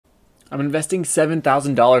I'm investing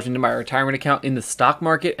 $7,000 into my retirement account in the stock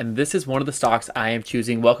market, and this is one of the stocks I am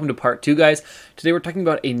choosing. Welcome to part two, guys. Today we're talking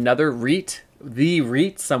about another REIT, the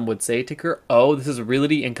REIT, some would say, ticker O. This is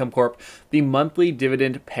Realty Income Corp, the monthly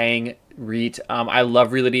dividend paying REIT. I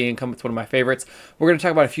love Realty Income. It's one of my favorites. We're going to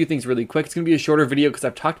talk about a few things really quick. It's going to be a shorter video because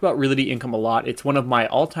I've talked about Realty Income a lot. It's one of my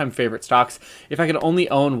all-time favorite stocks. If I could only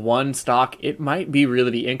own one stock, it might be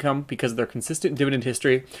Realty Income because of their consistent dividend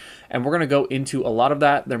history. And we're going to go into a lot of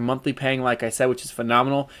that. They're monthly paying, like I said, which is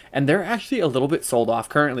phenomenal. And they're actually a little bit sold off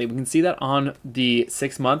currently. We can see that on the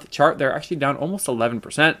 6-month chart. They're actually down almost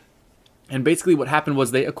 11%. And basically what happened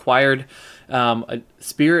was they acquired a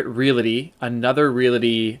Spirit Realty, another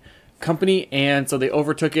realty company, and so they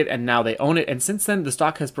overtook it and now they own it. And since then the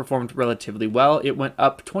stock has performed relatively well. It went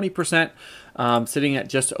up 20%, sitting at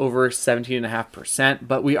just over 17.5%,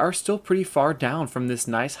 but we are still pretty far down from this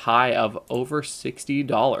nice high of over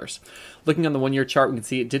 $60. Looking on the 1-year chart, we can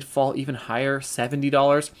see it did fall even higher,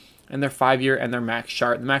 $70. And their 5-year and their max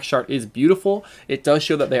chart. The max chart is beautiful. It does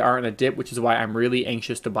show that they are in a dip, which is why I'm really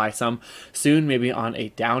anxious to buy some soon, maybe on a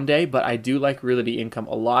down day, but I do like Realty Income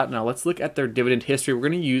a lot. Now let's look at their dividend history. We're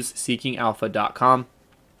going to use seekingalpha.com.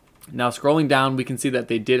 Now scrolling down, we can see that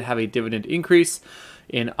they did have a dividend increase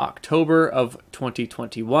in October of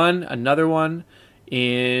 2021, another one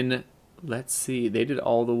in, let's see, they did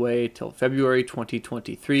all the way till February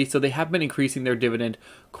 2023. So they have been increasing their dividend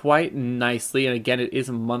quite nicely. And again, it is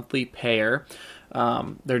a monthly payer.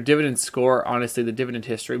 Their dividend score, honestly, the dividend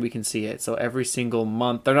history, we can see it. So every single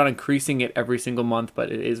month, they're not increasing it every single month,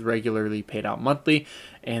 but it is regularly paid out monthly.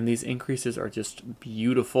 And these increases are just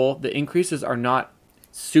beautiful. The increases are not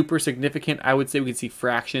super significant. I would say we can see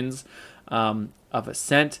fractions of a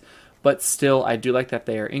cent. But still, I do like that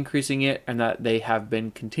they are increasing it and that they have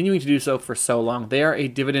been continuing to do so for so long. They are a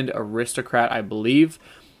dividend aristocrat, I believe.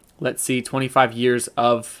 Let's see, 25 years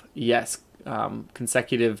of, yes,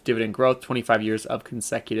 consecutive dividend growth, 25 years of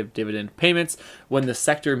consecutive dividend payments, when the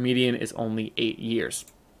sector median is only 8 years.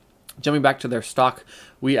 Jumping back to their stock,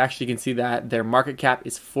 we actually can see that their market cap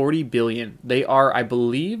is $40 billion. They are, I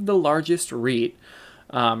believe, the largest REIT,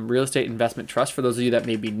 real estate investment trust, for those of you that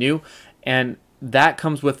may be new. And that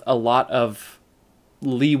comes with a lot of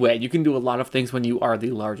leeway. You can do a lot of things when you are the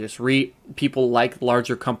largest REIT. People like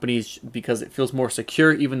larger companies because it feels more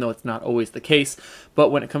secure, even though it's not always the case. But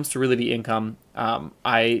when it comes to Realty Income,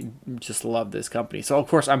 I just love this company. So of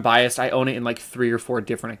course I'm biased. I own it in like 3 or 4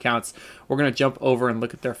 different accounts. We're going to jump over and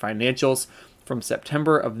look at their financials from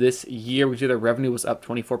September of this year. We see their revenue was up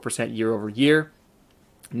 24% year over year.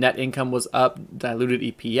 Net income was up, diluted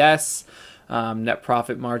EPS. Net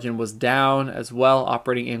profit margin was down as well.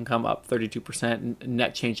 Operating income up 32%.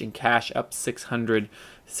 Net change in cash up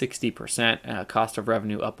 660%. Cost of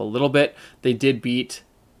revenue up a little bit. They did beat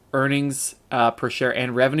earnings per share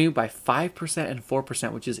and revenue by 5% and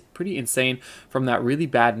 4%, which is pretty insane from that really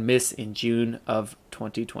bad miss in June of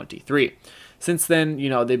 2023. Since then, you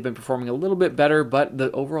know, they've been performing a little bit better, but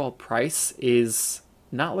the overall price is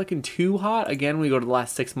not looking too hot. Again, when we go to the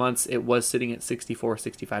last 6 months, it was sitting at $64,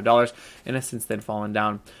 $65, and has since then fallen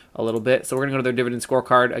down a little bit. So we're gonna go to their dividend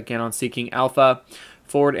scorecard again on Seeking Alpha.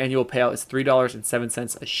 Forward annual payout is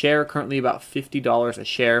 $3.07 a share, currently about $50 a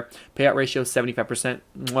share. Payout ratio is 75%.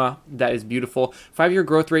 Mwah, that is beautiful. 5-year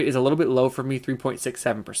growth rate is a little bit low for me,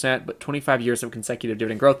 3.67%, but 25 years of consecutive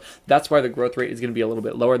dividend growth. That's why the growth rate is gonna be a little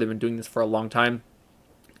bit lower. They've been doing this for a long time.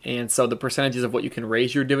 And so the percentages of what you can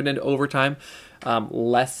raise your dividend over time,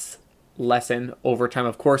 lessen over time,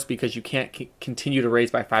 of course, because you can't continue to raise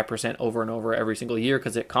by 5% over and over every single year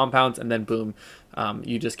because it compounds and then boom,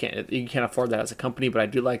 you can't afford that as a company. But I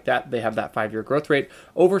do like that they have that 5-year growth rate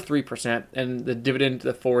over 3%, and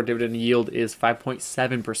the forward dividend yield is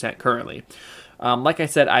 5.7% currently. Like I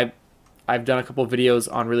said, I've done a couple of videos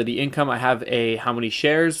on Realty Income. I have a how many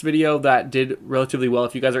shares video that did relatively well.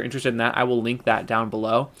 If you guys are interested in that, I will link that down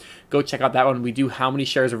below. Go check out that one. We do how many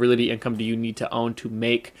shares of Realty Income do you need to own to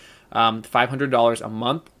make $500 a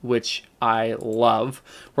month, which I love.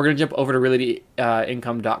 We're going to jump over to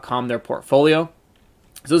realtyincome.com, their portfolio.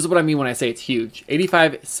 So this is what I mean when I say it's huge.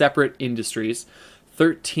 85 separate industries,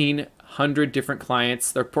 1,300 different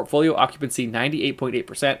clients. Their portfolio occupancy,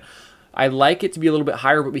 98.8%. I like it to be a little bit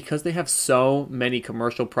higher, but because they have so many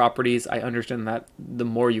commercial properties, I understand that the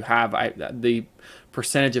more you have, the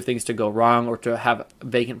percentage of things to go wrong or to have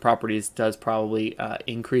vacant properties does probably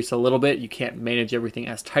increase a little bit. You can't manage everything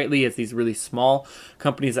as tightly as these really small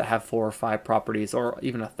companies that have 4 or 5 properties or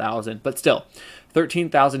even 1,000. But still,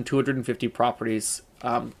 13,250 properties,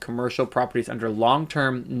 commercial properties under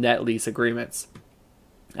long-term net lease agreements.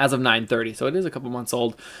 as of 9/30, so it is a couple months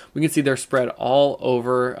old. We can see they're spread all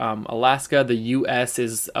over Alaska. The US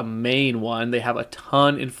is a main one. They have a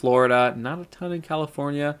ton in Florida, not a ton in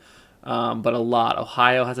California, but a lot.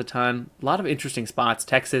 Ohio has a ton. A lot of interesting spots.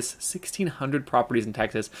 Texas, 1,600 properties in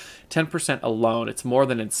Texas, 10% alone. It's more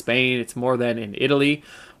than in Spain. It's more than in Italy,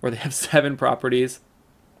 where they have 7 properties.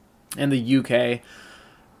 And the UK,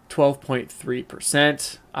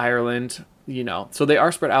 12.3%. Ireland, so they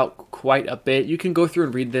are spread out quite a bit. You can go through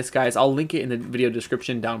and read this, guys. I'll link it in the video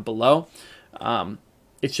description down below.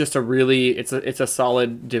 It's just it's a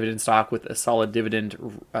solid dividend stock with a solid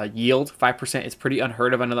dividend yield. 5% is pretty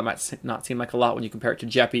unheard of. I know that might not seem like a lot when you compare it to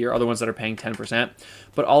Jeppy or other ones that are paying 10%,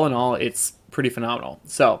 but all in all, it's pretty phenomenal.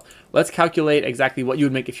 So let's calculate exactly what you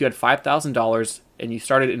would make if you had $5,000 and you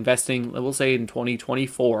started investing, we'll say in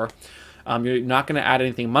 2024. You're not going to add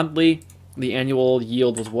anything monthly. The annual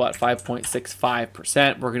yield was what?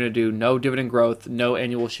 5.65%. We're going to do no dividend growth, no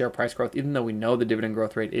annual share price growth, even though we know the dividend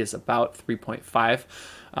growth rate is about 3.5.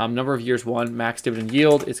 Number of years one, max dividend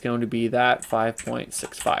yield is going to be that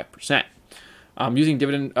 5.65%. Using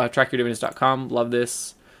trackyourdividends.com, love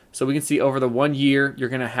this. So we can see over the 1 year, you're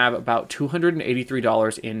going to have about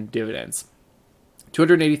 $283 in dividends.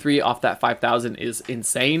 283 off that 5,000 is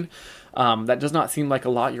insane. That does not seem like a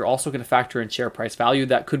lot. You're also going to factor in share price value.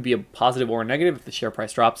 That could be a positive or a negative if the share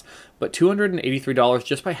price drops. But $283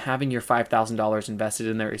 just by having your $5,000 invested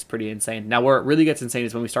in there is pretty insane. Now, where it really gets insane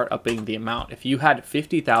is when we start upping the amount. If you had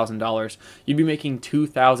 $50,000, you'd be making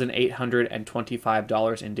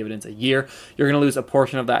 $2,825 in dividends a year. You're going to lose a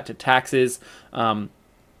portion of that to taxes,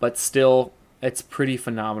 but still, it's pretty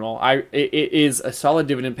phenomenal. It is a solid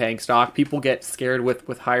dividend paying stock. People get scared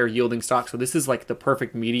with higher yielding stocks. So this is like the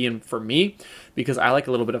perfect median for me because I like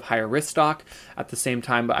a little bit of higher risk stock at the same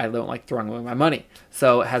time, but I don't like throwing away my money.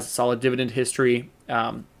 So it has solid dividend history,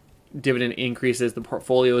 dividend increases. The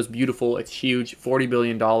portfolio is beautiful. It's huge, $40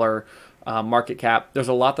 billion market cap. There's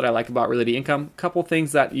a lot that I like about Realty Income. A couple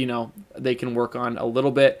things that, they can work on a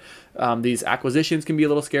little bit. These acquisitions can be a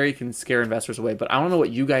little scary, can scare investors away, but I don't know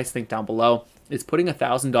what you guys think down below. Is putting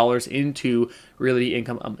 $1,000 into Realty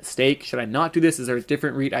Income a mistake? Should I not do this? Is there a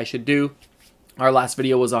different REIT I should do? Our last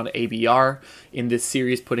video was on ABR in this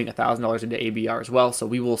series, putting $1,000 into ABR as well. So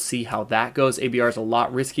we will see how that goes. ABR is a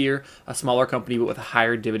lot riskier, a smaller company, but with a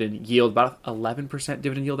higher dividend yield, about 11%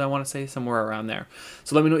 dividend yield, I want to say, somewhere around there.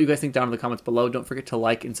 So let me know what you guys think down in the comments below. Don't forget to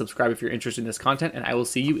like and subscribe if you're interested in this content, and I will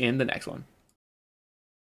see you in the next one.